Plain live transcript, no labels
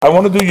I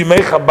want to do Yimei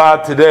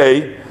Chabad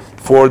today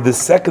for the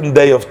second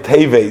day of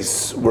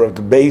Teves. We're at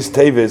the base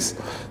Teves.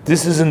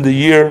 This is in the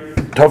year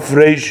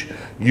Tafresh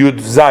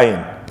Yud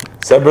Zayin,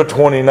 December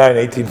 29,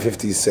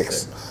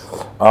 1856.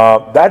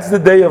 That's the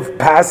day of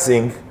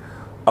passing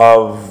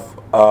of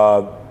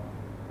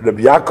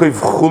Rabbi Yaakov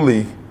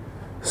Chuli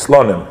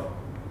Slonim.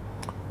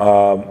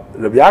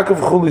 Rabbi Yaakov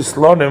Chuli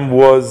Slonim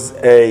was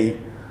a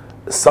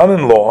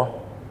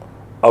son-in-law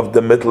of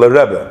the Mittler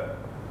Rebbe.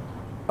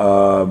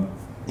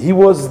 He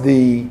was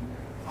the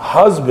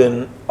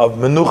husband of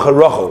Menucha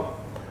Rachel.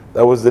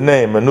 That was the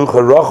name,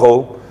 Menucha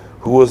Rachel,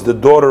 who was the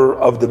daughter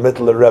of the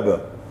Mittler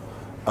Rebbe.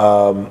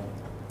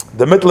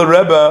 The Mittler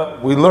Rebbe,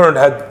 we learned,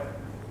 had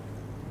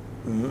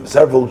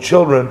several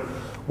children.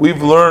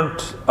 We've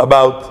learned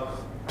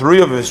about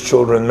three of his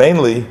children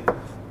mainly.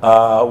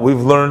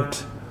 We've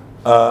learned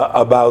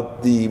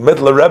about the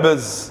Mittler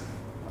Rebbe's.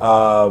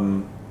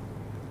 The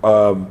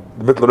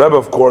Mittler Rebbe,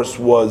 of course,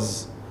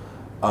 was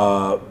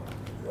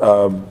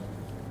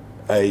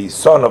a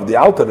son of the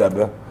Alter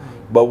Rebbe,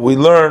 but we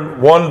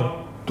learned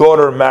one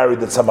daughter married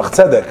the Tzemach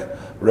Tzedek,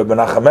 Rebbe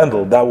Nachum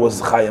Mendel. That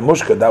was Chaya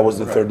Mushka. That was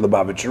the third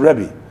Lubavitcher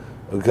Rebbe.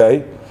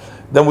 Okay.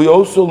 Then we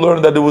also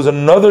learned that there was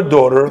another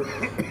daughter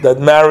that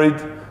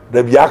married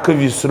Reb Yaakov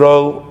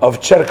Yisrael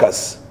of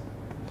Cherkas,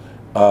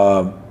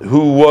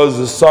 who was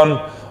the son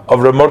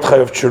of Reb Mordechai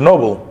of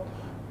Chernobyl.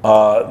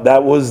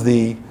 That was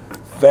the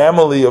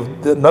family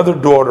of another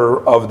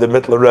daughter of the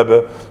Mittler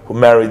Rebbe who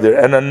married there,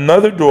 and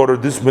another daughter,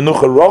 this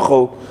Menucha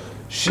Rachel,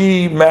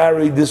 she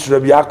married this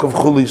Rabbi Yaakov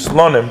Chuli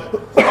Slonim,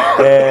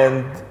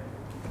 and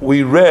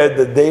we read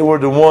that they were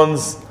the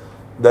ones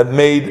that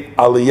made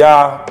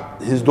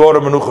Aliyah. His daughter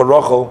Menucha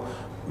Rachel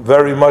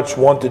very much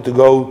wanted to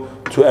go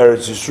to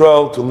Eretz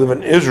Yisrael, to live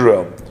in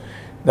Israel.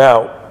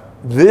 Now,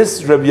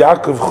 this Rabbi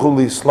Yaakov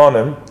Chuli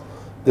Slonim,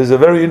 there's a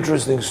very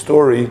interesting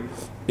story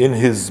in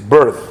his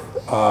birth.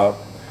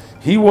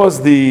 He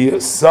was the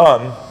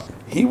son.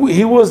 He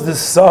was the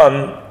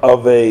son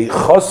of a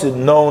chassid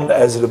known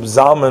as Reb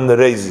Zalman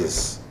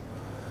Reizes.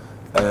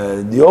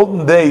 In the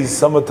olden days,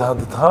 some of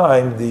the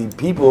time, the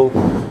people,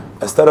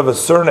 instead of a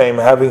surname,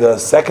 having a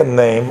second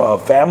name, a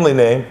family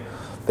name,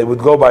 they would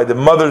go by the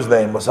mother's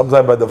name or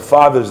sometimes by the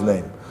father's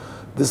name.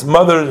 This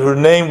mother, her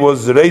name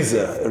was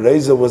Reza.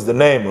 Reza was the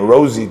name, or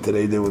Rosie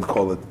today they would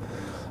call it.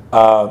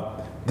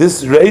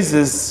 This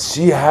Reizes,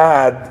 she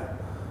had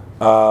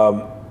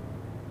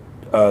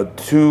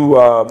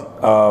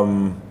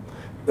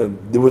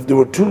there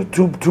were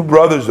two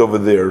brothers over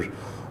there.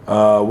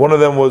 One of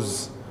them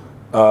was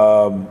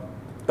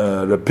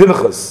Reb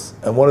Pinchas,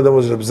 and one of them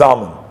was Reb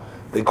Zalman.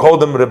 They called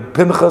them Reb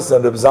Pinchas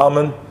and Reb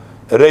Zalman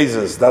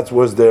Reizes. That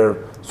was their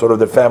sort of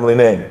their family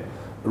name.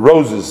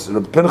 Roses,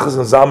 Reb Pinchas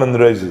and Zalman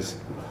Reizes,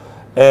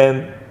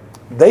 and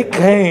they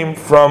came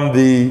from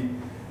the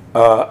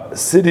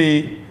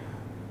city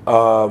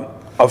of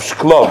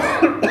Shklov.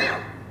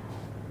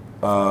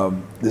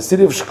 The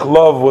city of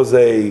Shklov was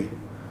a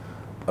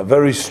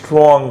very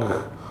strong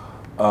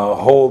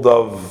hold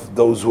of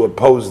those who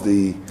opposed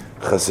the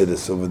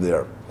Hasidus over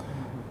there.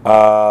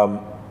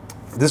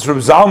 This Reb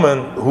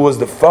Zalman, who was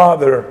the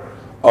father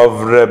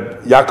of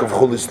Reb Yaakov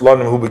Chuli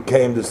Slonim, who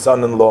became the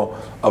son-in-law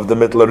of the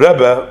Mittler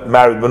Rebbe,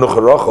 married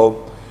Menucha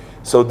Rachel.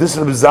 So this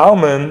Reb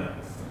Zalman,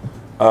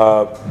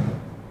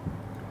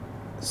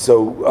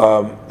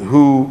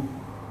 who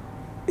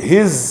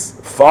his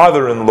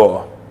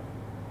father-in-law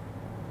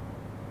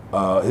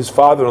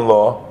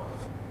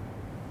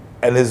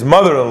and his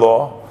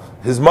mother-in-law,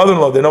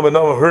 they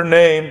know her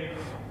name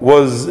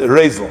was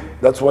Rezel.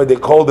 That's why they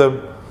called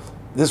him.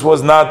 This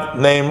was not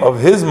name of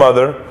his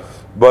mother,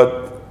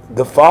 but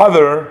the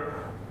father,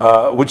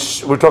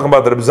 which we're talking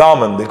about, the Reb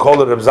Zalman. They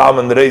called it Reb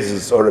Zalman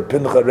Reizes or Reb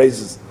Pincha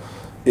Reizes.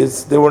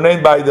 They were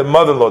named by the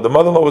mother-in-law. The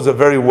mother-in-law was a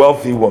very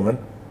wealthy woman,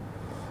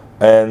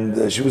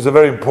 and she was a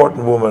very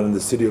important woman in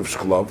the city of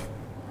Shklov.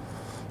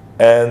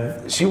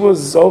 And she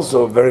was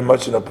also very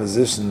much in a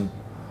position.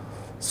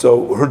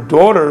 So her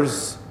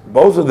daughters,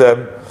 both of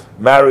them,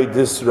 married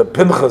this Reb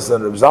Pinchas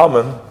and Reb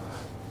Zalman,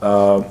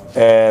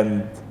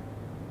 and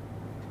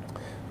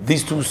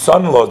these two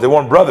son-in-laws, they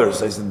weren't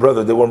brothers. I said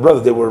brother, they weren't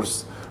brothers, they were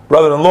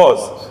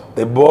brother-in-laws.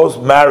 They both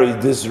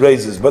married this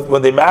Reizes, but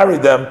when they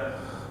married them,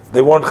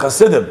 they weren't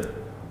Hasidim.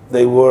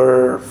 They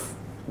were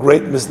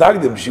great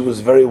misnagdim. She was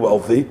very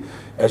wealthy,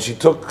 and she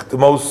took the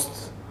most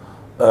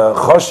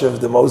choshev,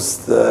 the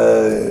most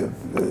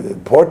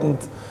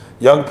important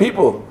young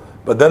people.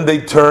 But then they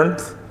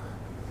turned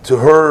to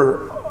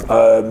her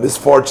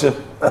misfortune.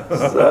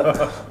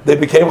 They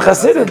became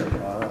Hasidim.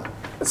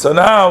 So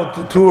now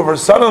two of her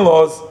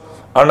son-in-laws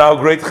are now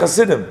great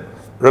Hasidim,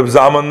 Reb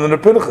Zalman and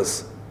Reb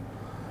Pinchas.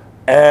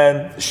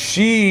 And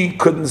she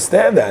couldn't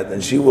stand that,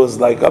 and she was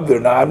like up there.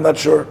 Now I'm not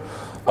sure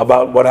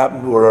about what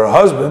happened with her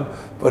husband,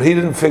 but he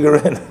didn't figure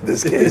in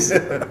this case.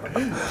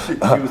 she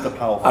was the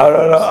powerful. I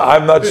don't know.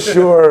 I'm not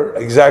sure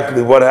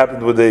exactly what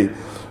happened with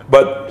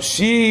but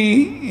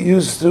she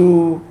used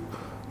to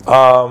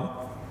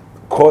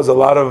cause a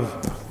lot of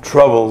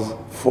troubles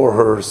for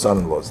her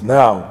son-in-laws.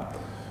 Now,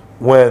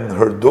 when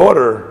her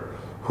daughter,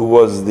 who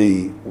was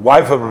the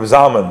wife of Rabbi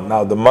Zalman,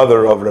 now the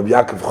mother of Rabbi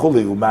Yaakov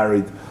Chuli, who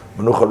married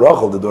Menucha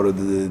Rachel, the daughter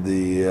of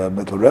the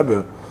Mittler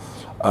Rebbe,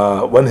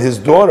 when his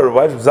daughter,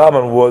 wife of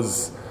Zalman,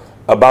 was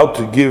about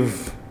to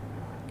give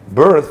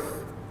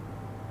birth,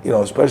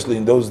 especially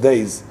in those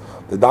days,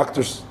 the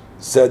doctors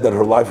said that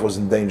her life was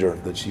in danger,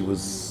 that she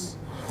was,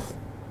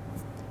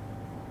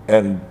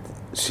 and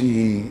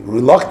she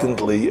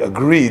reluctantly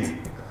agreed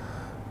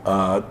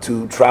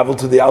to travel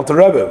to the Alter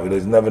Rebbe. She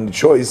didn't have any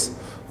choice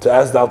to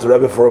ask the Alter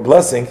Rebbe for a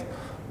blessing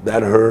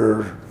that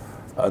her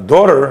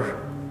daughter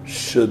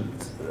should,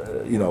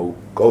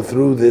 go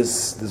through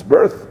this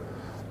birth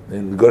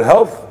in good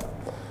health.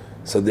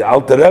 So the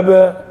Alter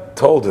Rebbe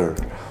told her,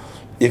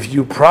 if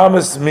you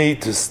promise me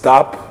to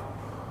stop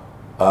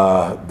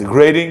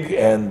degrading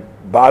and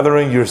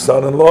bothering your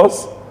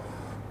son-in-laws,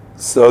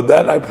 so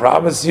then I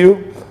promise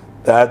you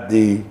that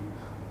the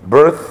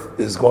birth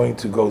is going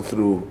to go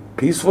through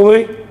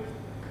peacefully.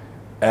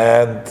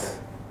 And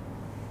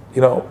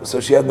so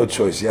she had no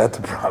choice, she had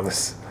to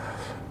promise.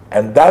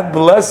 And that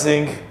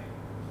blessing,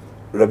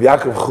 Rabbi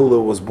Yaakov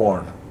Chulu was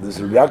born.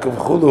 This Rabbi Yaakov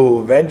Chulu,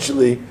 who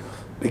eventually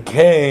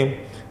became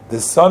the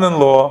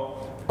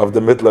son-in-law of the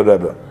Mittler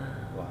Rebbe.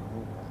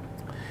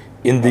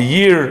 In the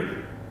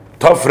year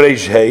Tov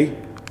Reish Hey,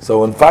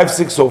 so in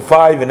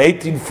 5605, in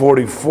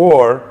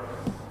 1844,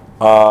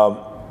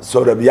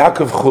 so Rabbi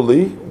Yaakov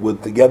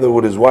Chuli, together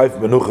with his wife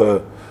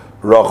Menucha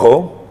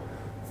Rachel,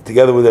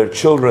 together with their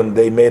children,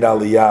 they made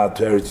Aliyah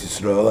to Eretz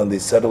Yisrael, and they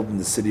settled in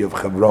the city of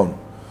Hebron.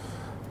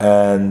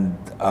 And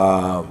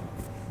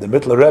the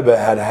Mittler Rebbe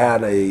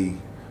had a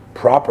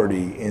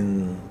property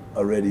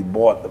already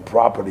bought a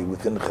property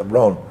within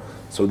Hebron,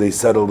 so they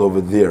settled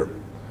over there.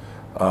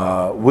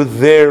 With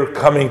their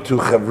coming to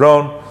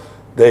Hebron,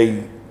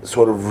 they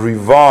sort of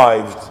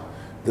revived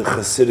the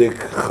Hasidic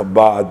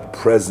Chabad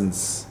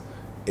presence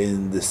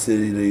in the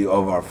city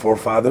of our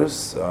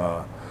forefathers,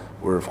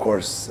 where of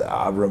course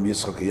Avram,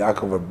 Yitzchak, and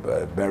Yaakov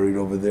are buried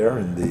over there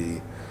in the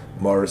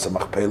Maris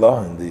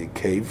Machpelah, in the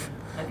cave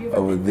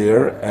over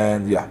there,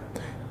 and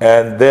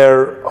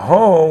their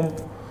home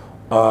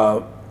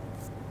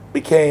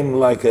became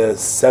like a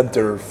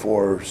center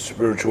for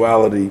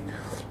spirituality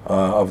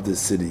of the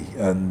city,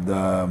 and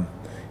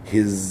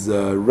his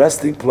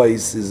resting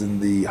place is in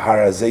the Har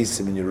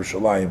HaZeisim in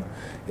Yerushalayim,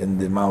 in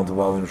the Mount of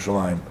Olives,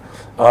 Yerushalayim.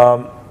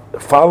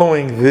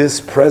 Following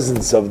this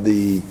presence of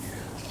the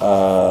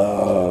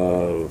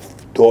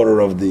daughter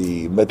of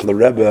the Mittler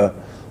Rebbe,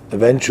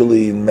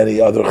 eventually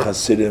many other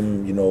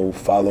Hasidim,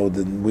 followed,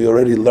 and we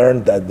already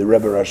learned that the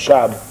Rebbe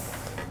Rashab,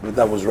 but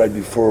that was right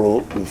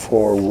before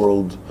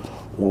World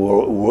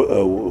War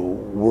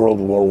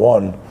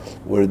I,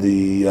 where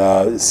they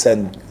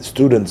sent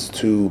students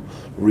to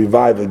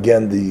revive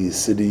again the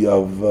city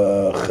of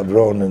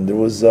Hebron, and there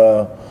was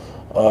a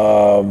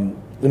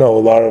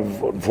lot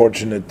of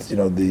unfortunate,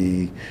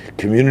 the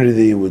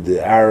community with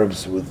the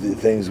Arabs, with the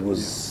things,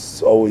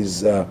 was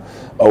always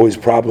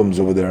problems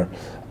over there.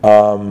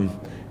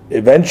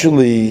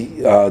 Eventually,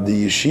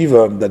 the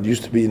yeshiva that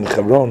used to be in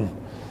Hebron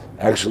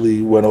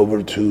actually went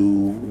over to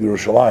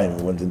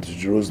Yerushalayim, went into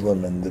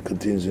Jerusalem, and it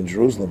continues in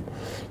Jerusalem.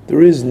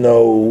 There is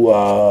no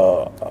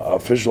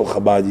official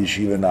Chabad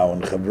yeshiva now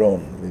in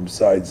Hebron. I mean,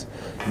 besides,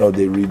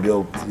 they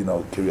rebuilt,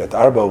 Kiryat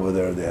Arba over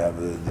there. They have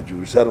the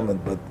Jewish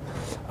settlement, but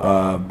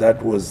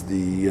that was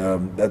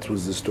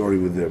the story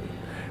with them.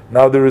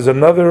 Now there is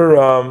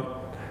another.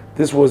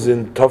 This was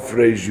in Tov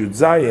Reish Yud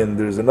Zayin.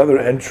 There's another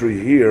entry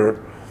here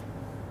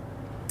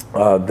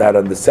that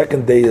on the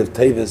second day of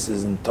Tevis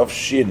is in Tov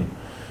Shin.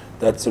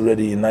 That's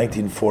already in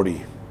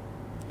 1940,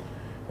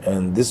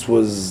 and this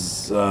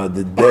was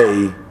the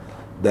day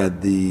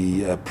that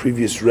the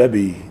previous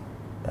Rebbe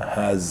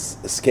has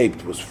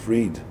escaped, was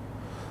freed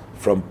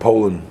from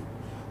Poland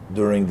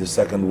during the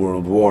Second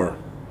World War.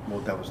 Well,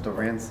 that was the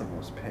ransom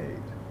was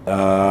paid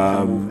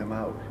to move him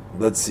out.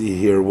 Let's see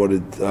here what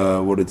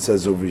it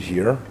says over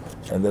here,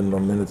 and then in a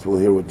minute we'll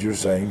hear what you're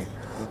saying.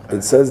 Okay.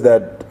 It says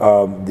that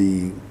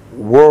the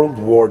World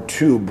War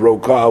II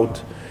broke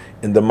out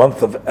in the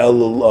month of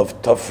Elul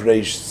of Tov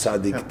Reish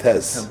Tzadik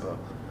Tes.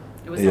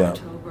 It was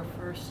October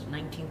 1st,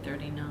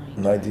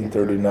 1939.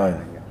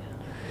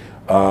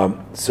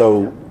 1939.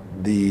 So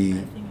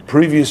the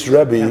previous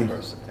Rebbe,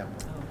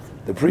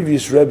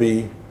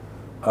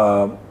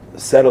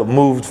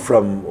 moved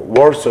from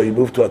Warsaw. He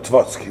moved to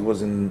Otwock. He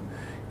was in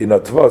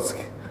Otwock,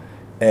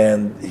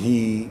 and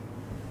he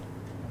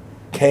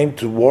came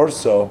to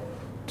Warsaw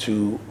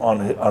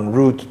en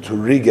route to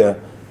Riga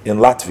in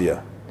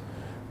Latvia.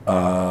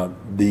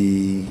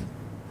 The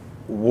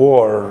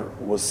war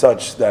was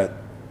such that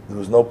there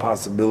was no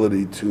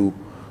possibility to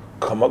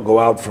go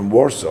out from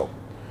Warsaw.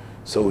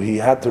 So he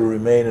had to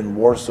remain in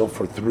Warsaw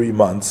for 3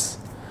 months,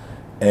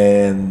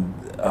 and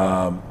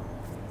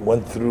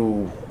went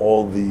through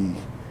all the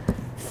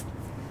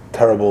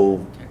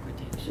terrible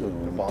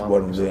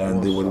what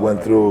they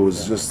went through. It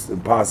was just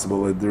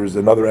impossible. There's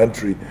another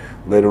entry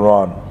later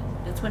on.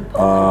 That's when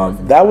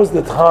that was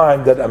the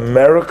time that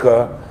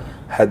America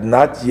had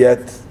not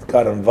yet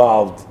got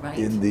involved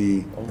in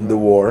the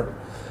war,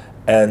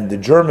 and the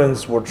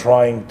Germans were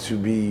trying to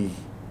be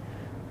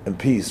in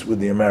peace with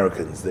the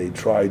Americans. They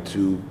tried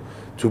to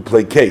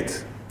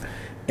placate,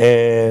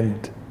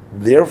 and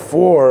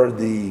therefore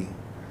the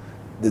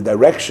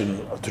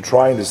direction to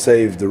trying to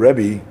save the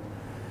Rebbe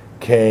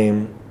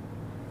came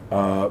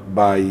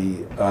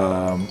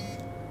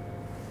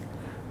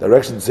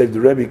direction to save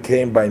the Rebbe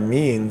came by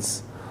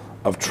means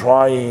of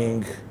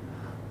trying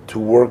to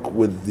work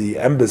with the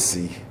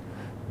embassy,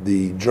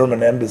 the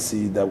German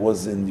embassy that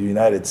was in the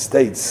United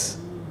States,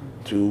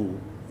 to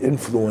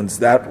influence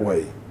that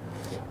way.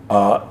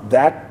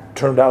 That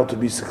turned out to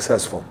be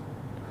successful.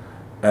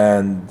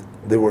 And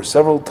there were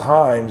several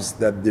times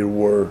that there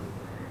were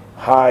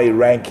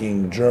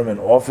high-ranking German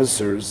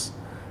officers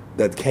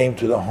that came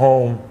to the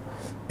home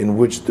in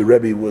which the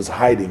Rebbe was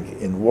hiding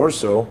in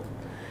Warsaw,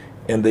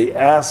 and they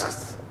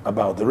asked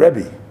about the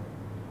Rebbe.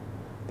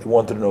 They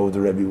wanted to know if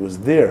the Rebbe was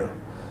there.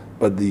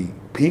 But the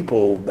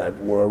people that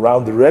were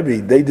around the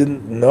Rebbe, they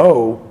didn't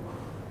know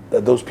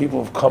that those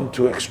people have come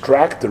to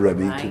extract the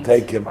Rebbe, to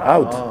take him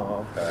out.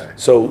 Oh, okay.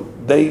 So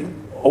they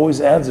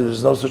always answered,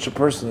 there's no such a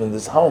person in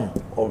this home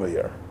over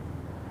here.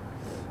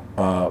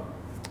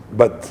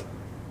 But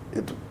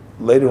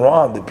later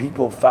on, the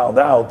people found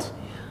out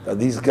that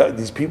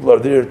these people are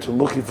there to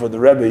looking for the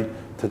Rebbe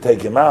to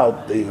take him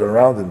out. They were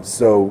around him.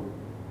 So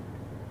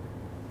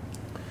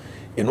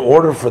in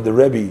order for the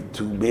Rebbe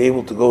to be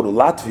able to go to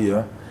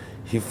Latvia,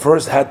 he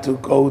first had to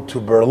go to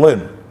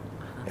Berlin.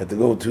 He had to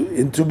go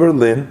into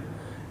Berlin,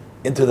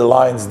 into the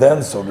lion's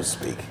den, so to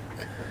speak.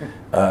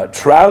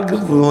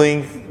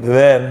 Traveling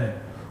then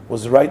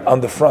was right on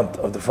the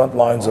front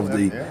lines of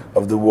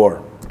the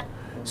war.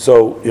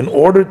 So in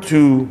order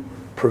to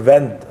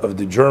prevent of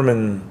the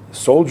German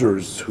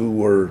soldiers who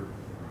were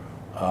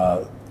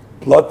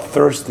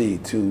bloodthirsty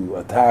to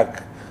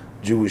attack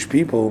Jewish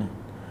people,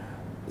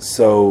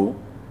 so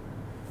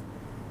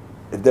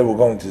if they were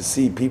going to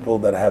see people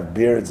that have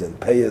beards and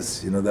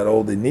payas, that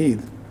all they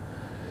need,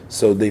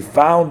 so they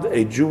found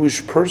a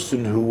Jewish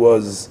person who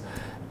was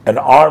an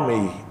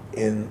army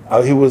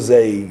he was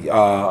a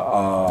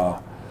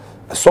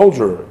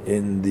soldier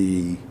in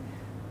the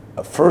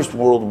First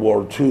World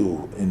War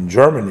II in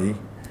Germany,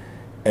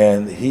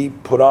 and he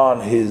put on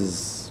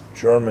his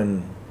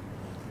German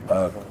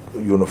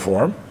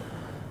uniform,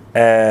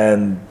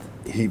 and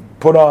he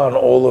put on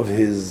all of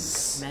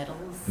his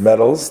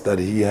medals that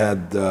he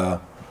had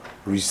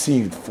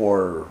received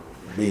for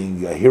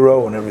being a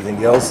hero and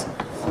everything else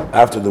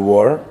after the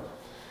war,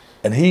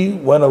 and he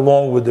went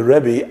along with the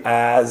Rebbe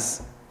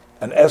as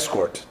an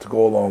escort to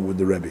go along with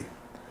the Rebbe.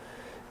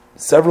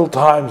 Several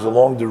times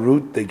along the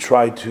route they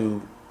tried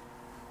to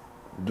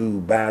do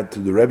bad to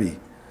the Rebbe,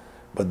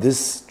 but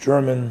this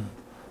German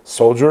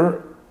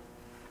soldier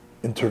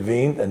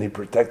intervened and he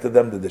protected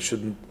them, that they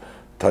shouldn't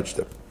touch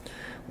them.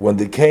 When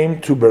they came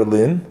to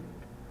Berlin,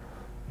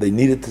 they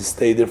needed to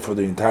stay there for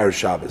the entire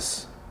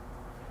Shabbos.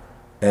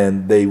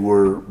 And they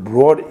were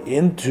brought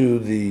into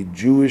the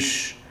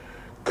Jewish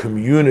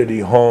community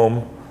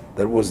home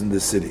that was in the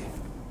city.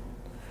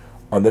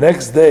 On the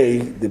next day,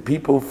 the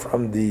people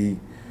from the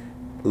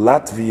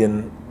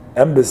Latvian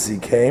embassy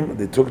came.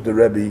 They took the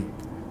Rebbe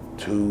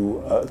to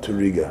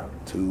Riga,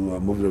 to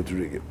move them to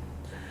Riga.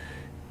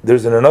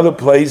 There's another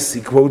place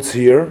he quotes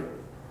here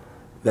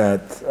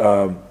that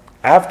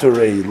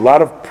after a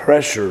lot of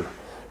pressure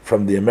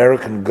from the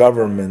American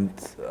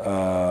government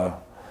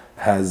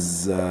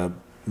has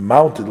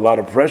mounted a lot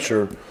of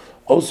pressure,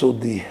 also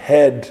the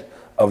head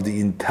of the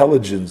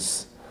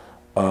intelligence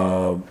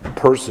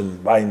person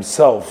by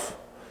himself,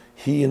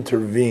 he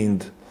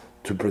intervened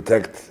to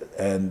protect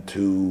and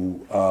to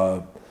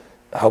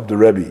help the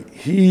Rebbe.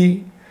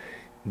 He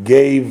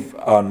gave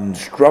an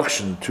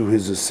instruction to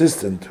his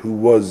assistant, who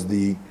was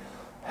the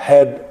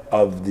head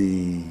of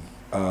the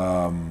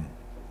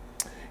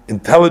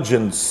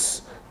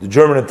intelligence, the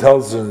German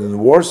intelligence in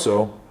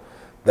Warsaw,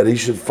 that he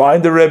should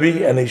find the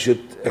Rebbe and he should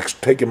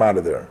take him out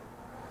of there.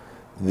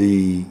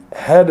 The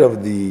head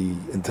of the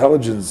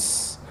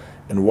intelligence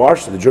in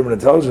Warsaw, the German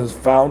intelligence,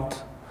 found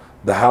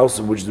the house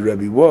in which the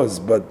Rebbe was,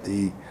 but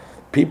the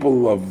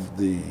people of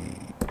the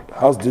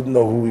house didn't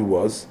know who he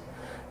was,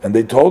 and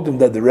they told him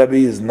that the Rebbe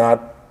is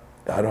not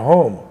at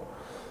home.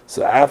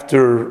 So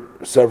after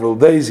several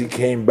days, he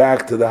came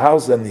back to the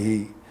house and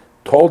he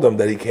told them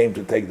that he came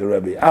to take the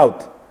Rebbe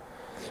out.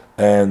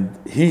 And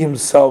he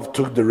himself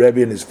took the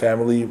Rebbe and his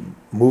family,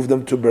 moved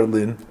them to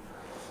Berlin,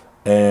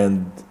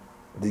 and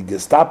the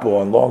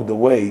Gestapo along the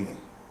way,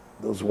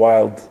 those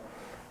wild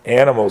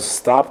animals,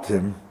 stopped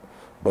him,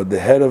 but the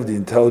head of the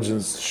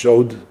intelligence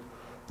showed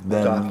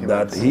them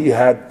that he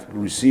had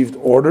received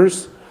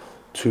orders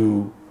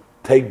to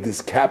take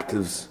these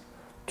captives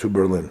to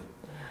Berlin.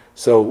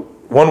 So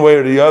one way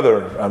or the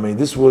other,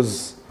 this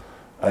was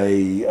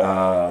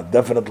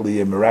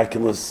definitely a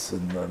miraculous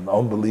and an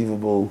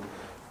unbelievable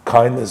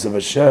kindness of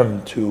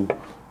Hashem to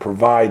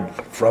provide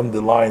from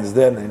the lion's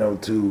den,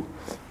 to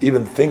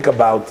even think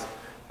about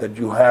that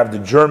you have the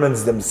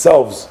Germans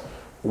themselves,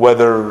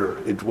 whether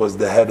it was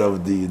the head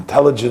of the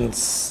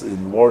intelligence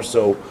in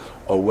Warsaw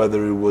or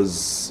whether it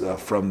was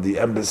from the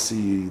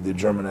embassy, the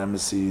German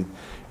embassy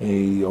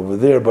over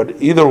there.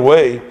 But either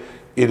way,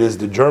 it is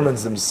the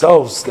Germans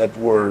themselves that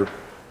were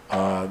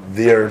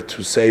there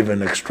to save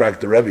and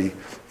extract the Rebbe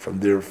from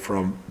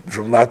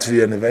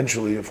Latvia, and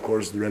eventually, of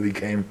course, the Rebbe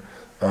came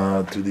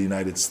to the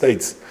United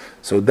States.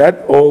 So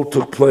that all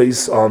took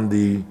place on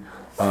the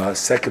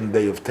second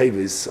day of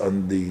Tevis.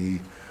 On the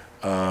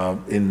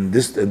in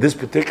this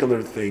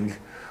particular thing,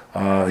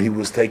 he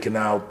was taken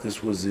out.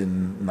 This was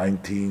in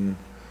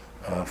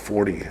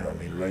 1940. I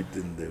mean, right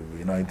in the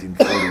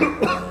 1940.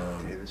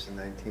 It was in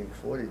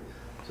 1940.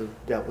 So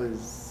that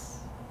was.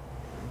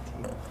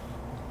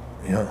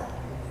 Yeah,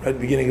 right at the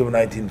beginning of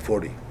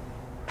 1940.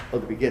 Oh,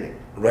 the beginning.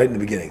 Right in the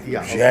beginning, Yeah,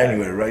 okay.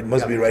 January. Right,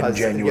 must be right in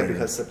January. Yeah,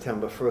 because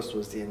September 1st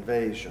was the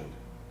invasion,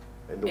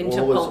 and the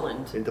Into war was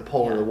Poland. into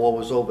Poland. Yeah. The war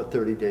was over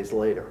 30 days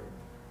later.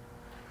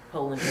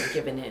 Poland had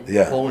given in.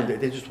 Yeah. Poland,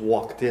 they just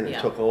walked in and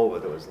Yeah. took over.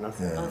 There was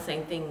nothing. Yeah. Oh,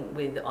 same thing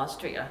with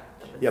Austria.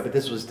 Yeah, but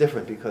this was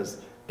different because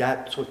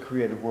that's what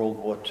created World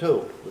War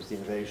II, was the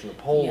invasion of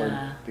Poland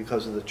Yeah.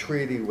 because of the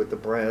treaty with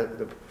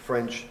the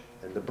French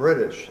and the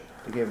British.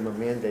 They gave them a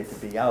mandate to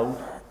be out.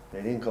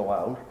 They didn't go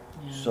out,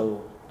 Yeah.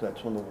 so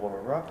that's when the war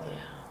erupted. Yeah.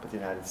 But the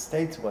United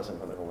States wasn't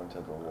going to go into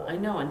the war. I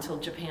know, until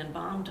Japan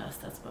bombed us.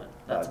 That's There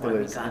why we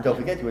was- got don't it.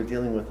 forget, you were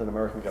dealing with an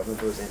American government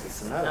that was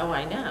anti-Semitic. Oh,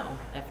 I know.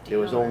 FDR. There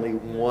was only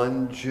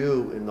one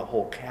Jew in the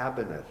whole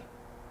cabinet.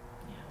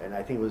 Yeah. And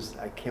I think it was,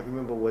 I can't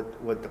remember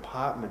what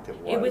department it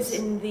was. It was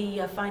in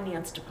the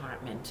finance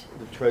department.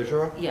 The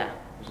treasurer? Yeah.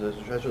 Was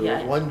the treasurer? Yeah.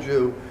 There was one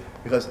Jew,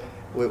 because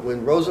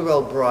when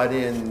Roosevelt brought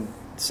in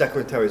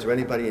secretaries or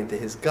anybody into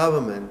his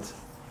government,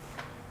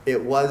 it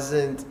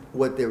wasn't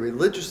what their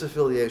religious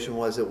affiliation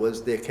was, it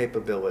was their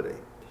capability.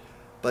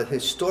 But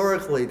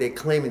historically, they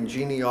claim in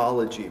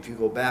genealogy, if you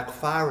go back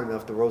far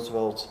enough, the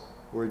Roosevelts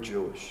were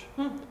Jewish.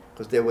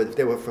 Because they were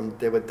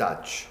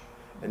Dutch,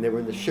 and they were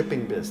in the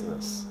shipping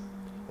business.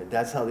 And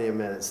that's how they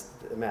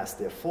amassed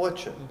their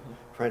fortune.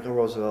 Franklin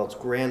Roosevelt's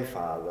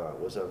grandfather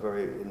was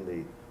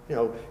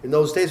in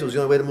those days, it was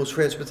the only way to move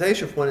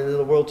transportation from one end of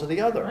the world to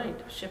the other. Right,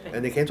 shipping.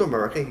 And they came to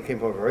America. He came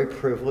from a very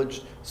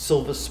privileged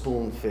silver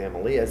spoon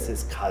family as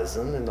his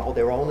cousin, and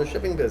they were all in the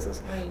shipping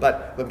business. Right.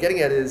 But what I'm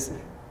getting at is,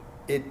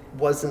 it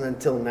wasn't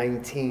until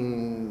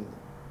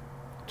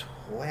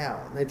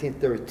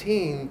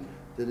 1913,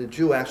 that a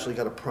Jew actually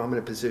got a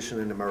prominent position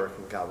in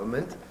American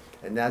government,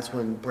 and that's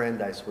when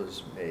Brandeis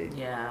was made.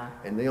 Yeah.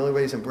 And the only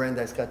reason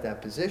Brandeis got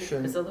that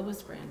position, Because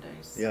Louis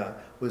Brandeis. yeah,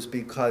 was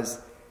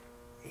because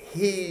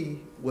he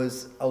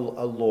was a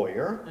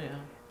lawyer. Yeah.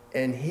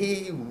 And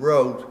he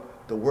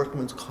wrote the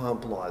workman's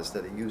comp laws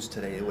that are used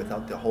today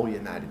without the whole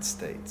United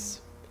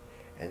States.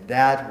 And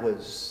that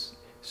was,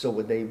 so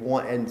at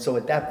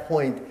that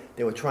point,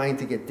 they were trying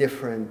to get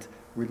different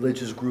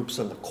religious groups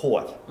on the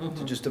court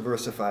to just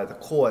diversify the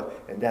court,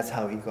 and that's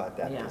how he got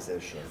that Yeah.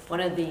 position. One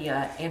of the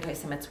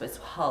anti-Semites was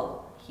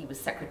Hull. He was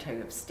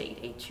Secretary of State,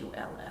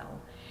 Hull.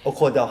 Oh,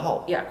 Cordell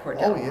Hull. Yeah,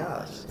 Cordell Oh, Hull.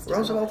 yes. He was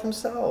Roosevelt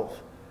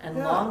himself. And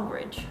Yeah.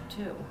 Longridge,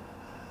 too.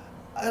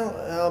 I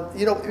don't,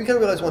 you gotta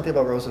realize one thing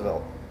about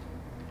Roosevelt.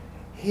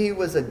 He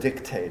was a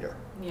dictator.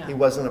 Yeah. He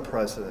wasn't a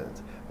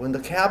president. When the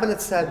cabinet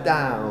sat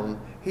down,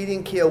 he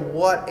didn't care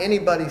what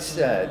anybody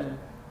said.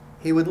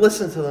 He would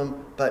listen to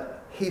them, but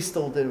he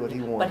still did what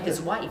he wanted. But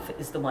his wife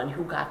is the one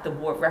who got the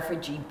War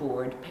Refugee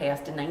Board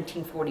passed in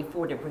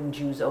 1944 to bring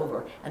Jews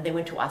over. And they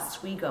went to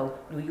Oswego,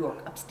 New York,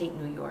 upstate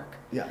New York.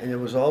 Yeah, and it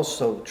was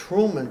also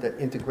Truman that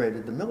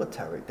integrated the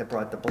military, that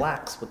brought the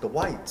blacks with the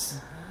whites.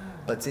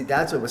 But see,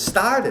 that's what was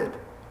started.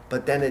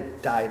 But then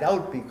it died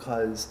out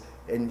because,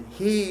 and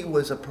he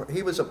was a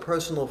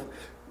personal.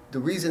 The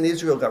reason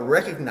Israel got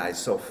recognized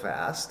so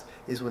fast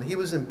is when he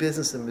was in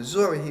business in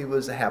Missouri, he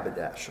was a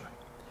haberdasher.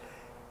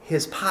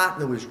 His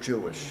partner was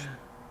Jewish,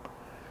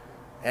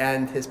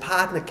 and his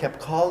partner kept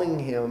calling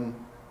him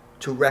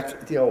to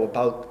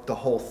about the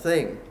whole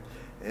thing.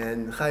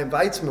 And Chaim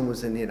Weizmann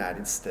was in the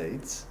United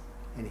States,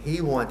 and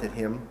he wanted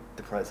him,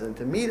 the president,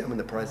 to meet him, and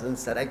the president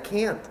said, "I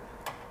can't.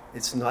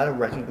 It's not a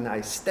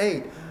recognized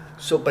state."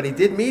 So, but he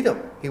did meet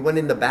him. He went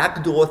in the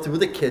back door through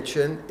the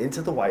kitchen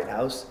into the White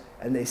House,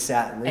 and they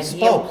sat and they And he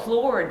spoke.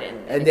 implored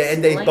And they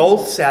explained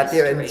both sat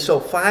there, and history. so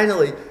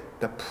finally,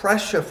 the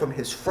pressure from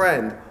his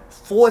friend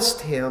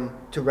forced him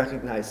to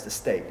recognize the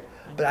state.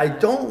 But I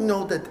don't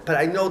know that. But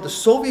I know the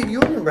Soviet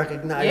Union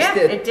recognized Yeah,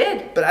 it. it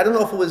did. But I don't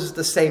know if it was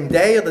the same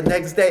day or the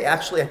next day.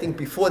 Actually, I think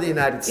before the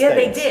United Yeah,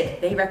 States. they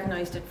did. They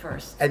recognized it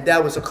first. And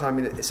that was a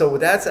communist. So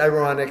that's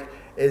ironic.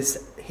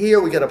 Is here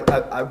we got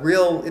a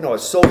real, a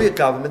Soviet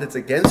government that's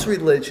against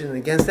religion and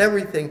against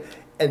everything,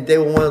 and they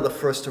were one of the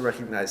first to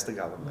recognize the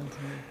government.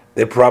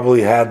 They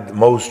probably had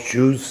most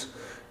Jews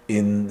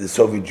in the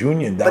Soviet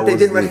Union. But they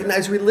didn't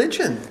recognize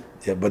religion.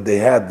 Yeah, but they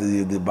had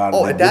the bottom.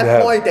 Oh, at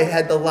that point, they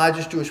had the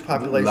largest Jewish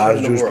population largest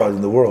in the Jewish world. population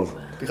in the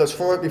world. Because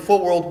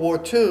before World War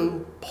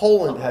II,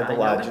 Poland had the I know it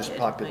largest did.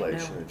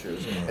 population I know. of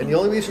Jews. And the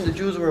only reason the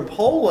Jews were in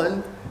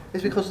Poland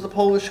is because of the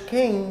Polish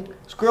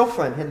king's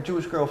girlfriend. He had a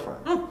Jewish girlfriend.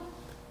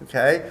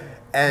 Okay?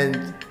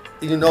 And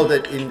you know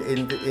that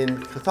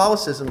in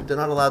Catholicism, they're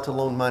not allowed to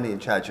loan money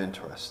and charge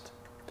interest.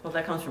 Well,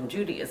 that comes from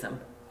Judaism.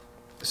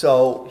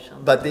 So,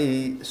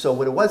 so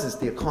what it was is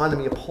the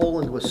economy of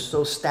Poland was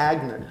so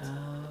stagnant.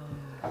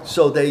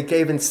 So they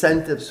gave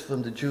incentives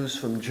from the Jews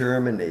from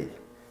Germany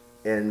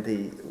and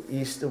the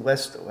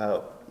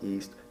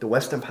the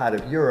western part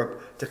of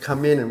Europe to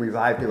come in and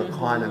revive their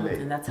economy.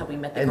 And that's how we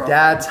met the And girlfriend.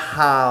 that's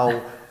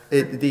how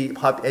it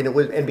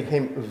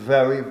became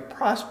very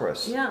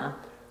prosperous. Yeah.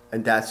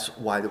 And that's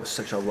why there was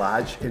such a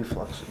large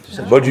influx.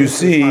 Such But you a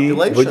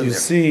population there.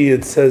 see,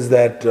 it says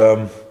that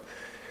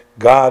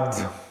God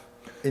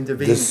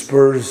Intervenes.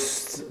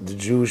 dispersed the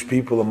Jewish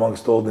people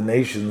amongst all the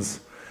nations.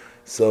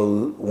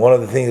 So one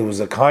of the things was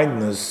a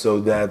kindness, so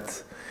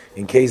that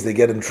in case they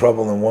get in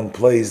trouble in one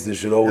place, there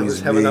should always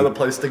have be another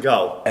place to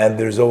go. and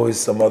there's always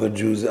some other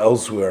Jews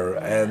elsewhere.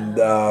 And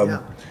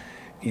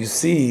you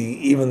see,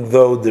 even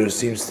though there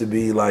seems to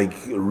be like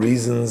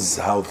reasons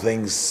how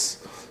things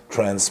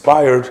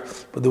transpired,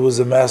 but there was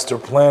a master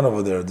plan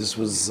over there. This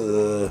was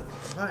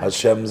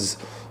Hashem's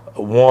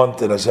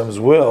want and Hashem's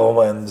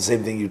will, and the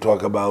same thing you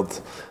talk about,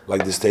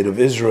 like the state of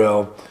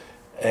Israel.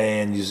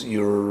 And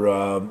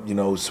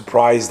you're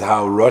surprised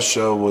how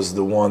Russia was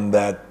the one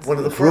that One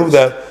of the proved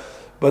first. that.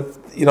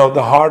 But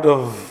the heart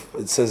of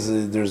it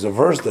says there's a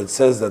verse that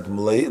says that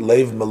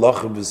Leiv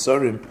Melachim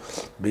V'Sorim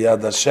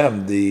B'Yad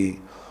Hashem, the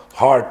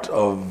heart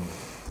of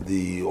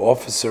the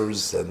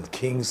officers and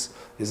kings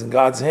is in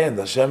God's hand.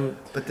 Hashem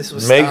But this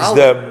was makes Stalin.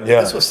 them.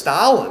 Yeah. This was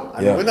Stalin.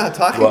 I mean, we're not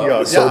talking well,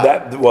 about. so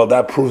yeah.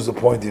 that proves the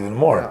point even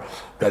more. Yeah.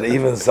 That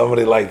even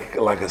somebody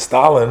like a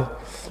Stalin,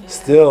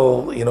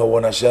 still,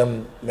 when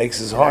Hashem makes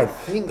his heart.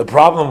 think- The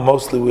problem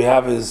mostly we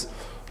have is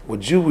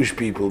with Jewish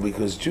people,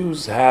 because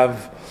Jews have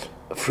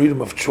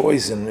freedom of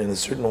choice in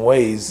certain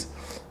ways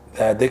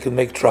that they can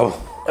make trouble.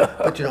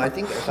 But I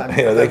think if I'm,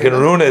 They can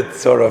ruin it,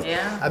 sort of.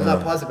 Yeah. I'm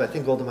not positive. But I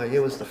think Golda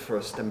Meir was the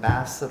first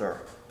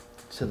ambassador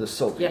to the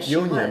Soviet Yes, she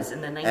Union, was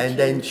in the and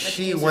then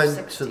she 1950s or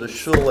went to the 60s.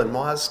 shul in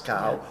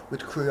Moscow,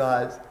 which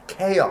caused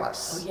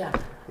chaos Oh, yeah.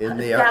 in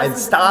there. Thousands And of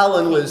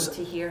Stalin people was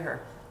came to hear her.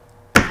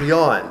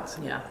 beyond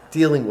Yeah.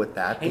 dealing with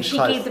that And she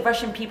gave the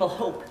Russian people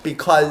hope.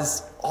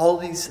 because all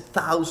these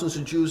thousands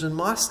of Jews in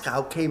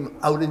Moscow came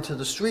out into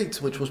the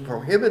streets, which was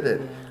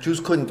prohibited. Jews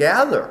couldn't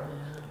gather.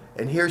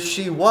 And here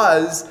she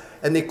was,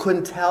 and they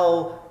couldn't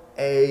tell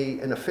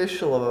an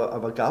official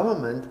of a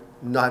government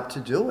not to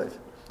do it.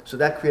 So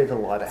that created a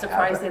lot of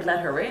Surprised havoc. they let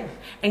her in.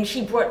 And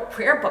she brought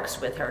prayer books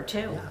with her,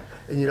 too.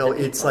 And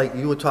it's like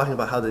you were talking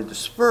about how they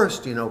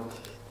dispersed,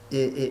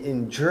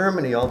 in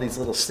Germany, all these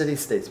little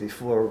city-states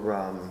before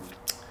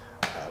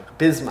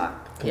Bismarck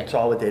Yeah.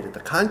 consolidated the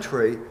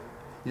country,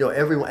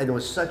 everyone, and there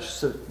was such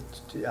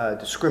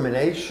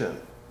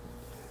discrimination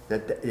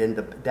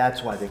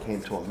that's why they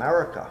came to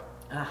America.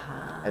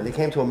 Uh-huh. And they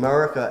came to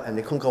America and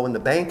they couldn't go in the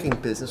banking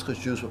business because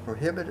Jews were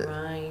prohibited.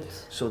 Right.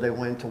 So they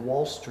went to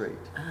Wall Street.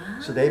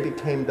 So they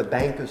became the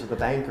bankers of the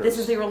bankers. This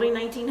is the early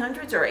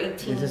 1900s or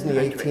 1800s? This is in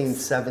the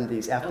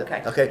 1870s.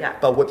 Okay, yeah.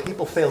 But what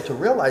people fail to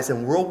realize,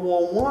 in World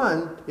War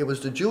I, it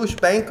was the Jewish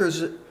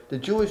bankers, the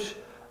Jewish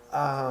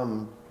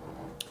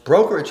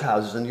brokerage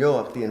houses in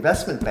Europe, the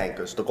investment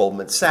bankers, the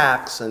Goldman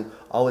Sachs and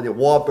all of the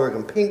Warburg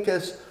and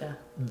Pincus, Yeah.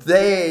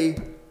 they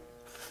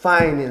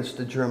financed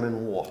the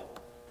German war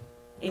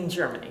In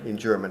Germany. in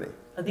Germany.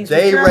 Oh, these were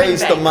They German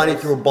raised the money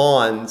bankers. through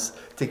bonds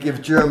to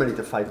give Germany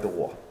to fight the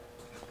war,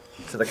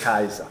 to the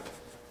Kaiser.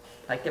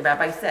 Like the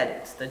rabbi said,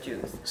 it's the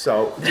Jews.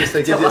 So just to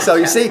To give so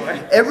you watch see, out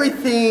for.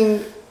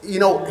 everything,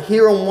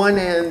 here on one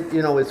end,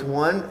 it's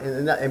one,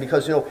 and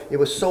because, it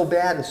was so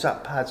bad in some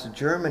parts of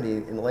Germany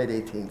in the late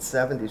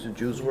 1870s, the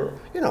Jews were,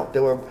 they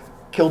were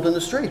killed in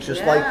the streets,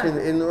 just like Yeah.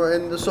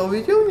 in the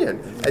Soviet Union.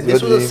 And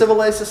this was a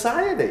civilized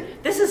society.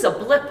 This is a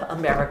blip,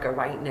 America,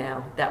 right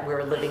now, that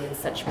we're living in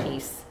such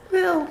peace.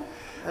 Well,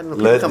 I don't know.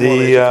 Let people become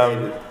more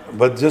educated.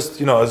 but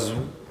just as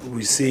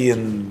we see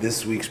in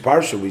this week's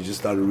parsha, we just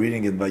started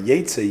reading it by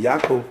Yetze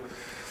Yaakov.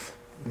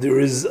 There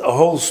is a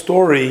whole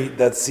story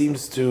that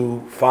seems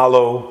to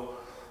follow,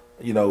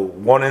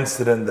 one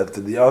incident after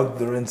the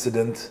other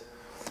incident,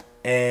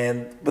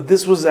 but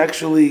this was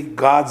actually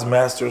God's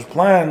master's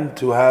plan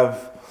to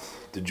have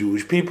the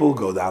Jewish people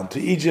go down to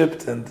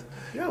Egypt,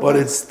 but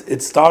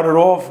it started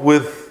off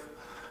with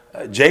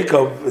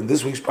Jacob in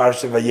this week's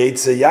parsha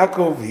Vayetze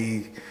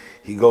Yaakov.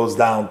 He goes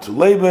down to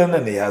Laban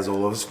and he has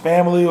all of his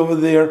family over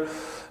there,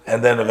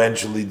 and then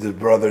eventually the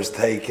brothers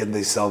take and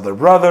they sell their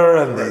brother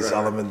and they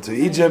sell him into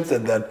Egypt,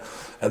 and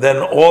then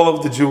all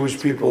of the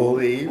Jewish people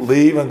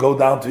leave and go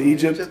down to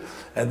Egypt,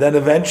 and then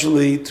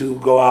eventually to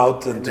go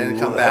out and then to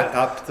come back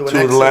up to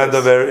an the land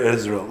of Exodus.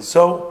 Israel.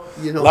 So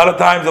a lot of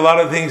times, a lot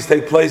of things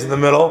take place in the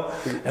middle,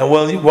 and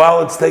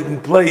while it's taking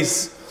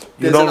place,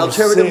 you There's an don't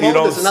ulterior see, motive, you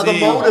don't there's another see,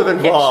 motive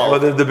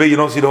involved. But you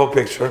don't see the whole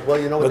picture.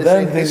 Well, but they say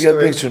then in things get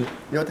history. pictured.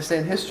 You know what they say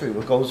in history?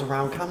 What goes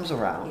around comes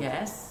around.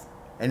 Yes.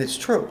 And it's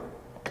true.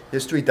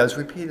 History does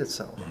repeat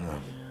itself.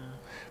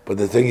 But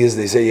the thing is,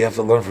 they say you have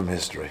to learn from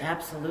history.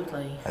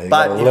 Absolutely. And you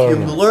But gotta if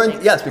learn. you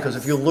learned, yes, because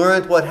if you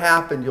learned what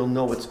happened, you'll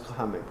know what's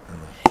coming.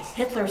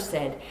 Hitler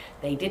said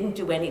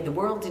the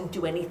world didn't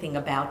do anything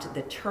about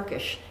the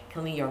Turkish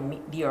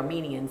killing the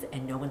Armenians,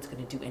 and no one's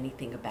going to do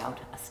anything about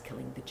us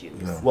killing the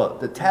Jews. Yeah. Well,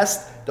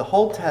 the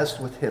whole test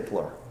with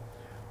Hitler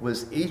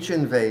was each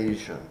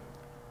invasion,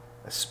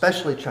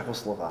 especially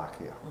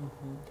Czechoslovakia,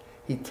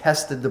 he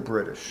tested the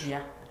British.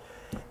 Yeah.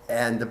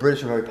 And the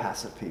British are very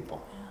passive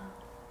people.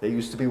 They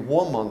used to be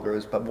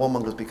warmongers, but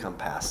warmongers become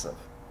passive.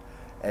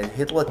 And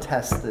Hitler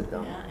tested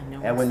them. Yeah, and no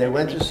one and when they said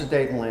went to anything.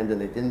 Sudetenland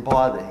and they didn't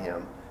bother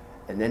him,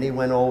 and then he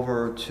went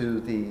over to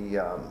the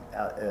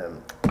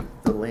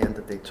land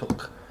that they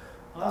took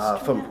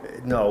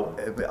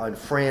on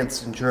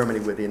France and Germany,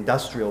 where the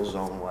industrial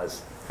zone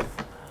was,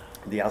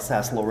 the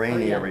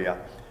Alsace-Lorraine area,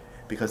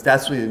 because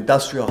that's the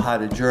industrial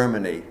heart of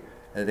Germany.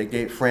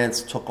 And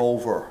France took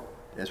over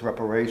as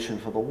reparation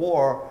for the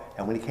war,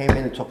 and when he came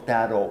in and took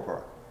that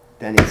over,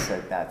 then he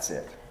said, that's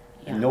it.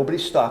 Yeah. And nobody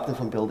stopped him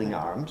from building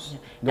arms. Yeah.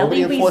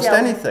 Nobody Elie enforced Wiesel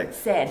anything.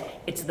 said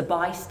it's the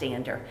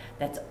bystander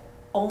that's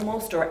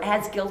almost or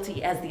as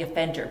guilty as the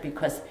offender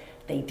because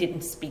they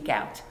didn't speak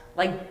out.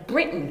 Like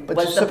Britain But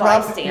was just the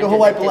problem- bystander. You know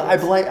who I that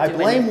blame? I didn't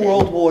do blame anything.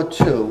 World War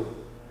II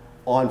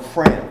on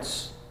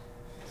France.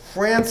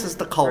 France is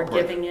the For culprit.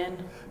 giving in.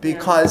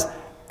 Because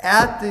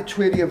at the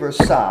Treaty of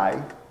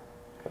Versailles,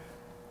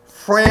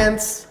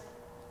 France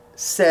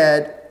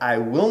said, I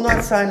will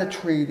not sign a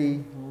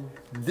treaty.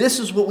 This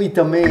is what we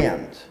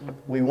demand.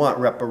 We want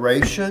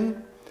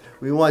reparation.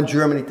 We want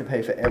Germany to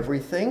pay for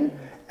everything.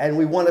 And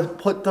we want to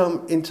put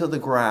them into the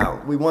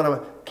ground. We want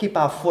to keep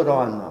our foot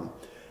on them.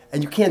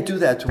 And you can't do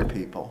that to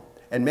people.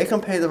 And make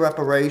them pay the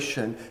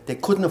reparation. They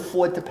couldn't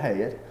afford to pay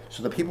it.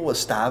 So the people were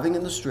starving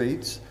in the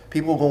streets.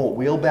 People were going with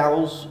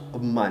wheelbarrows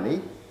of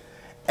money.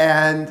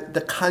 And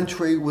the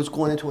country was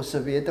going into a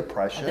severe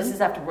depression. This is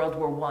after World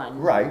War I.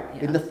 Right,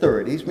 Yeah. in the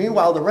 30s.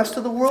 Meanwhile, the rest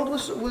of the world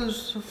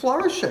was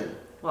flourishing.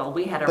 Well,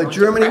 we had our But own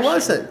Germany depression.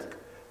 wasn't.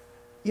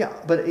 Yeah,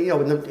 but in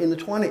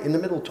the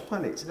middle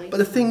 20s. But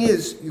the thing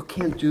is, you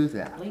can't do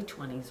that. Late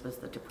 20s was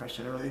the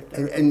depression, early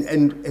 30s.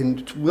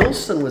 And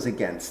Wilson was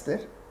against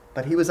it,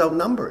 but he was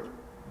outnumbered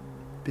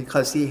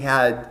because he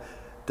had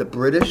the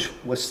British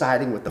was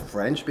siding with the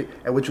French,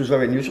 which was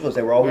very unusual because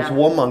they were always Yeah.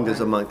 warmongers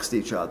amongst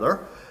each other.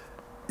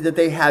 That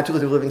they had to,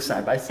 because they were living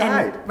side by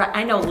side. And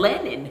I know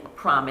Lenin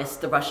promised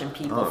the Russian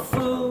people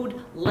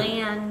food,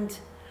 land,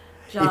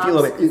 jobs. If you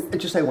look at,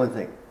 just say one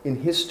thing. In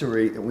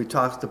history, and we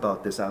talked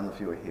about this, I don't know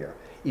if you were here,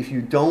 if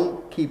you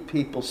don't keep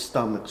people's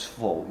stomachs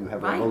full, you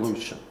have a Right.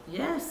 revolution.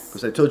 Yes.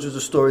 Because I told you the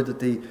story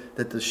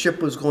that the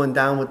ship was going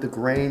down with the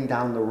grain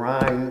down the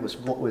Rhine,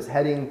 was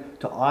heading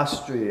to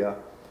Austria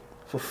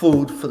for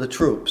food for the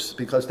troops,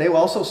 because they were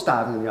also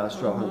starving in the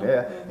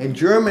Austro-Hungary. And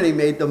Germany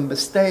made the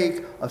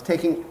mistake of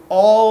taking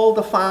all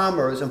the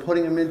farmers and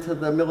putting them into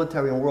the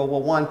military in World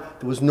War I.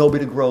 There was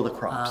nobody to grow the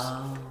crops.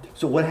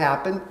 So what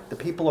happened? The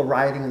people are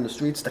rioting in the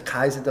streets. The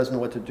Kaiser doesn't know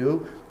what to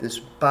do. This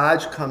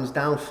barge comes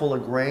down full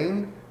of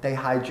grain. They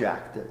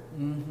hijacked it.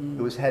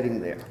 It was heading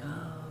there.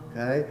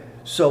 Okay?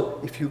 So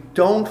if you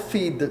don't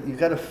feed you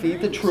got to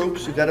feed the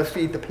troops. You got to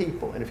feed the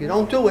people. And if you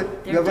don't do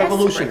it, They're you have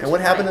revolution. desperate, And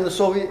what happened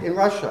right. in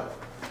Russia?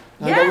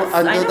 Yes,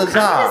 I know the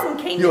Tsar,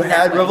 communism came you in that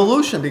had way.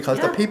 revolution because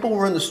the Yeah. people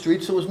were in the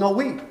streets. There was no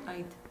wheat.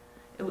 Right.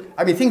 It wa-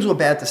 I mean, things were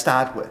bad to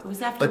start with. It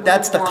was after But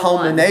that's the World War I.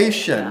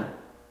 culmination. Yeah.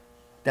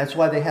 That's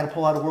why they had to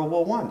pull out of World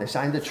War I. They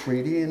signed a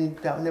treaty and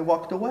they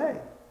walked away.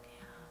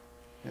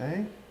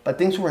 Okay? But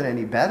things weren't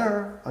any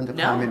better under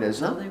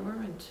communism. No, they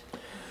weren't.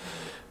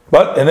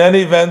 But in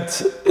any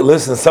event,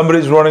 listen,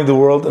 somebody's running the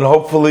world, and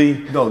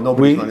hopefully, No,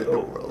 nobody's running the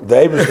world. The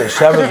Abraham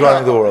Hashem is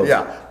running the world.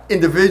 Yeah.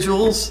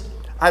 Individuals,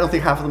 I don't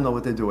think half of them know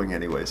what they're doing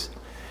anyways.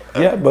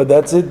 Yeah, but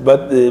that's it.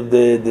 But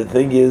the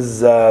thing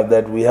is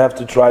that we have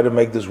to try to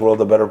make this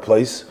world a better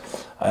place,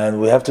 and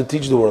we have to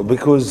teach the world,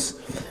 because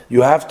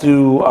you have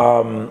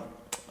to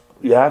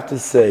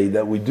say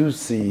that we do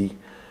see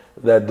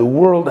that the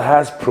world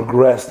has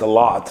progressed a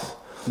lot.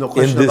 No In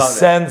question the about it.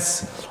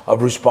 sense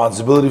of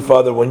responsibility,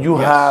 Father, when you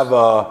have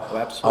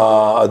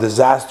a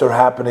disaster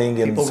happening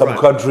in People some run.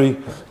 country,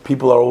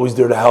 people are always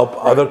there to help.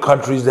 Other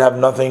countries, they have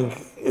nothing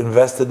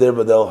invested there,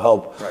 but they'll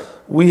help. Right.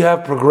 We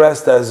have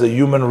progressed as a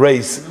human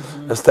race.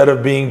 Instead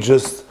of being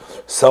just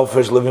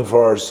selfish, living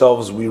for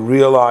ourselves, we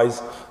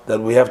realize that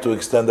we have to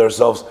extend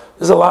ourselves.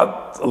 There's a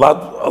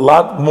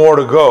lot more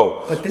to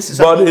go. But this is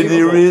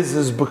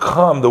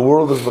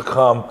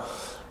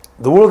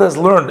the world has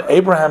learned.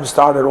 Abraham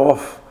started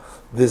off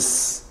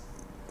this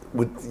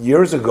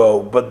years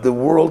ago, but the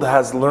world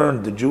has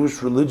learned. The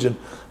Jewish religion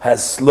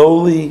has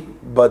slowly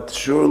but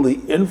surely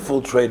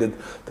infiltrated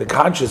the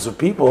conscience of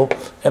people,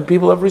 and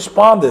people have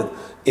responded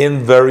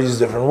in various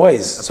different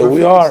ways. So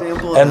we are, perfect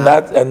example of and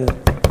that- and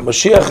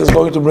Mashiach is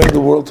going to bring the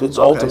world to its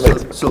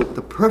ultimate. So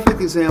the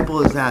perfect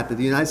example is that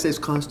the United States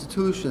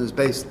Constitution is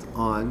based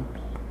on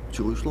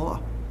Jewish law.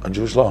 On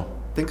Jewish law.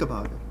 Think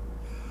about it.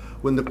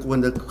 When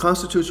the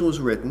Constitution was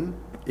written,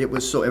 it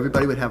was so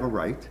everybody would have a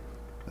right,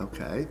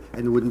 okay,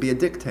 and there wouldn't be a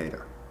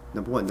dictator.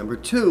 Number one. Number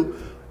two,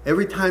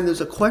 every time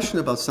there's a question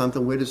about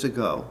something, where does it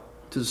go?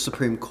 To the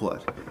Supreme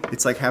Court.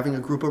 It's like having a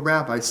group of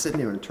rabbis sitting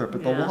there and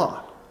interpret the Yeah.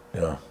 law.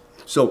 Yeah.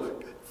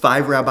 So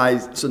 5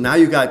 rabbis. So now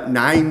you got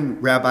 9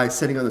 rabbis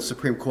sitting on the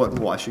Supreme Court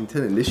in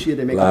Washington, and this year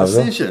they make a Louder.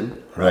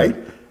 decision, right?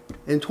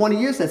 In 20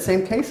 years, that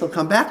same case will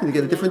come back and you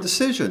get a different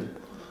decision.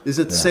 Is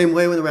it the same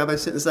way when the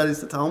rabbis sit and studies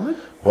the Talmud?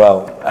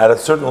 Well, at a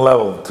certain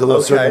level, to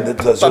a certain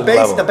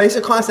level. The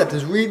basic concept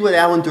is read what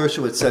Alan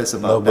Dershowitz says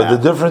about No, but that.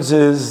 the difference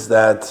is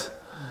that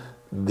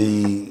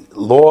the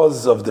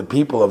laws of the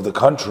people of the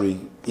country,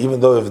 even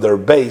though if they're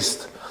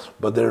based,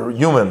 but they're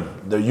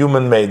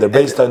human made, they're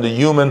based on the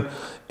human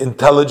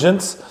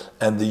intelligence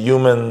and the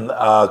human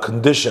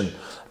condition.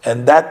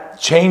 And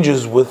that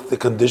changes with the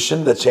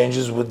condition, that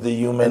changes with the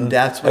human And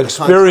that's what the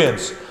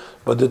experience.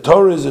 But the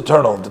Torah is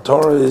eternal. The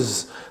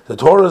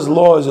Torah's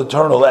law is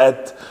eternal.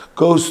 It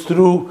goes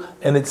through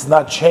and it's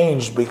not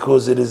changed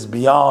because it's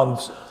beyond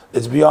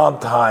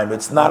time.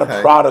 It's not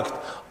a product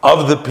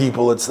of the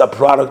people, it's a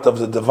product of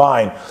the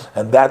divine.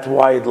 And that's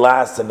why it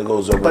lasts and it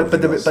goes over.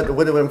 But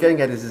what I'm getting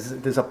at is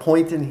there's a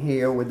point in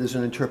here where there's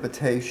an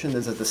interpretation,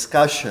 there's a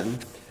discussion,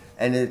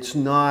 and it's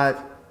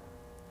not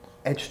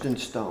etched in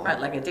stone. Right,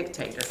 like a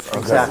dictator says.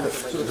 Exactly.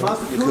 So the You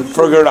Constitution, can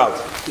figure it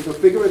out. you can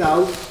figure it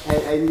out,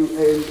 and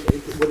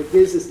what it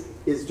gives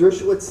is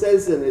Dershowitz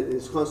says in it,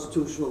 is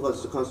constitutional,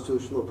 as a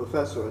constitutional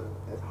professor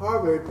at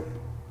Harvard,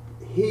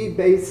 he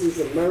bases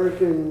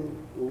American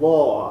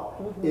law,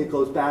 it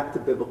goes back to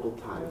biblical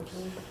times.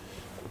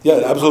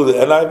 Yeah,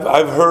 absolutely. And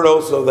I've heard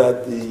also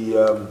that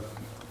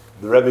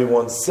the Rebbe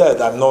once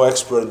said, I'm no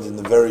expert in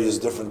the various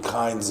different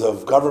kinds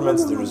of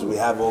governments. We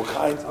have all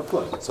kinds. Of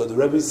course. So the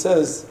Rebbe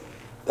says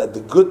that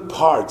the good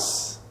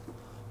parts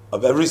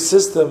of every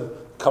system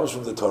comes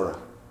from the Torah.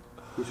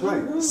 He's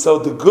right. So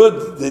the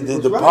good,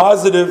 the right.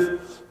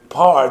 positive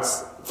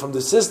parts from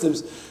the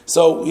systems.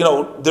 So,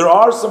 there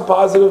are some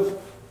positive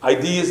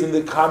ideas in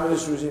the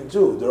communist regime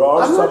too. There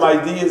are some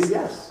ideas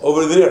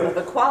over there. Well,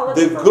 the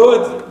quality The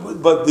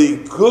good, but the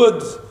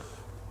good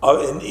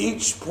in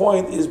each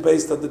point is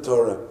based on the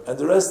Torah, and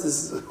the rest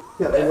is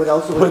And what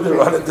else when they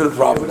run into the What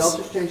problems. else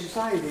has changed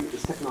society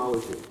is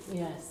technology.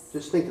 Yes.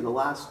 Just think in the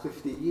last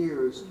 50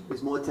 years,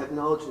 there's more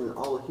technology than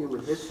all of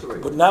human history.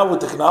 But now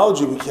with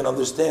technology, we can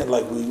understand.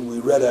 Like we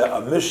read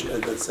a Mishnah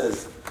that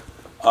says,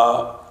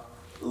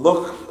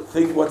 "Look,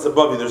 think what's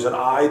above you. There's an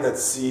eye that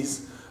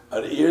sees,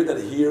 an ear that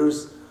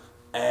hears,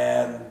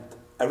 and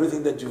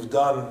everything that you've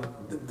done,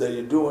 that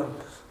you're doing,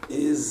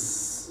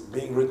 is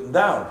being written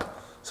down."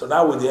 So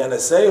now with the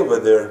NSA over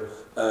there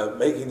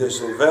making their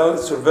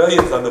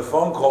surveillance on the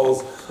phone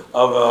calls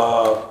of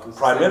a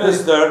prime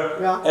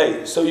minister,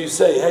 hey, so you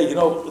say, hey,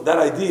 that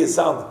idea is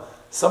sound.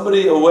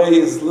 Somebody away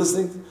is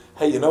listening.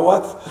 Hey, you know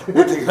what?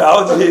 With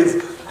technology,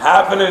 it's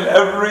happening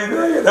every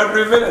day and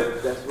every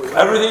minute.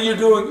 Everything you're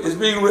doing is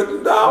being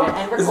written down.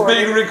 And it's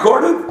being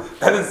recorded,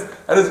 and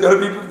it's going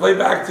to be played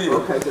back to you.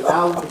 Okay, so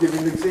now I'll give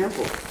you an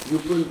example. You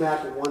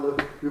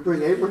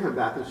bring Abraham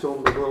back and show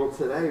him the world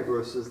today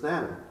versus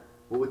then.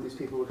 What would these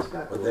people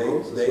expect? But they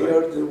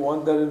are the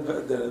one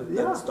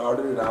that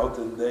started it out,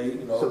 and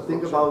they So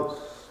think about.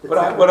 But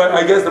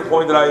I guess the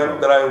point that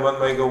I want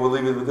to make, we'll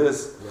leave it with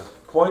this.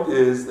 Point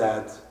is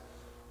that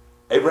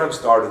Abraham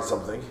started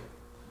something.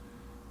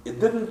 It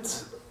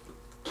didn't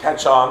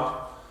catch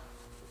on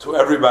to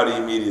everybody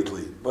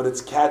immediately, but it's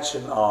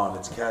catching on.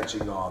 It's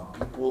catching on.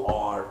 People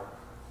are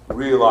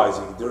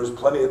realizing there's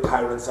plenty of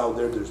tyrants out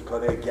there. There's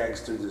plenty of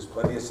gangsters. There's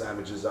plenty of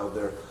savages out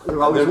there.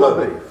 There always will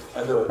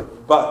be.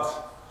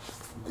 But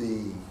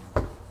the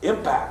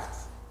impact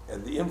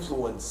and the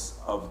influence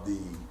of the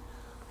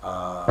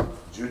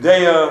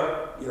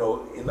Judea,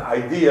 in the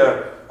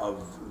idea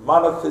of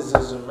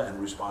monotheism and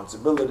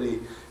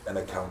responsibility and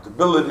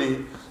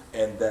accountability,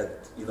 and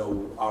that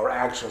our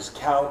actions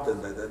count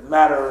and that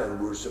matter,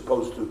 and we're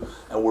supposed to,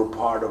 and we're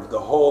part of the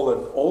whole,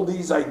 and all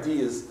these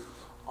ideas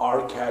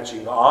are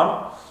catching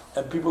on,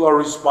 and people are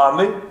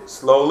responding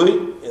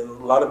slowly, in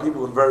a lot of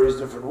people in various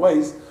different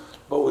ways,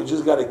 but we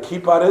just got to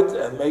keep at it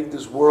and make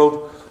this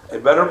world a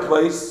better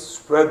place,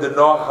 spread the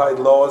Noahide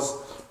laws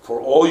for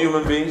all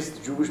human beings, the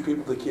Jewish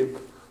people to keep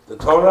the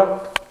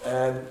Torah,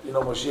 and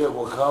Mashiach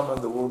will come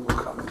and the world will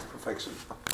come into perfection.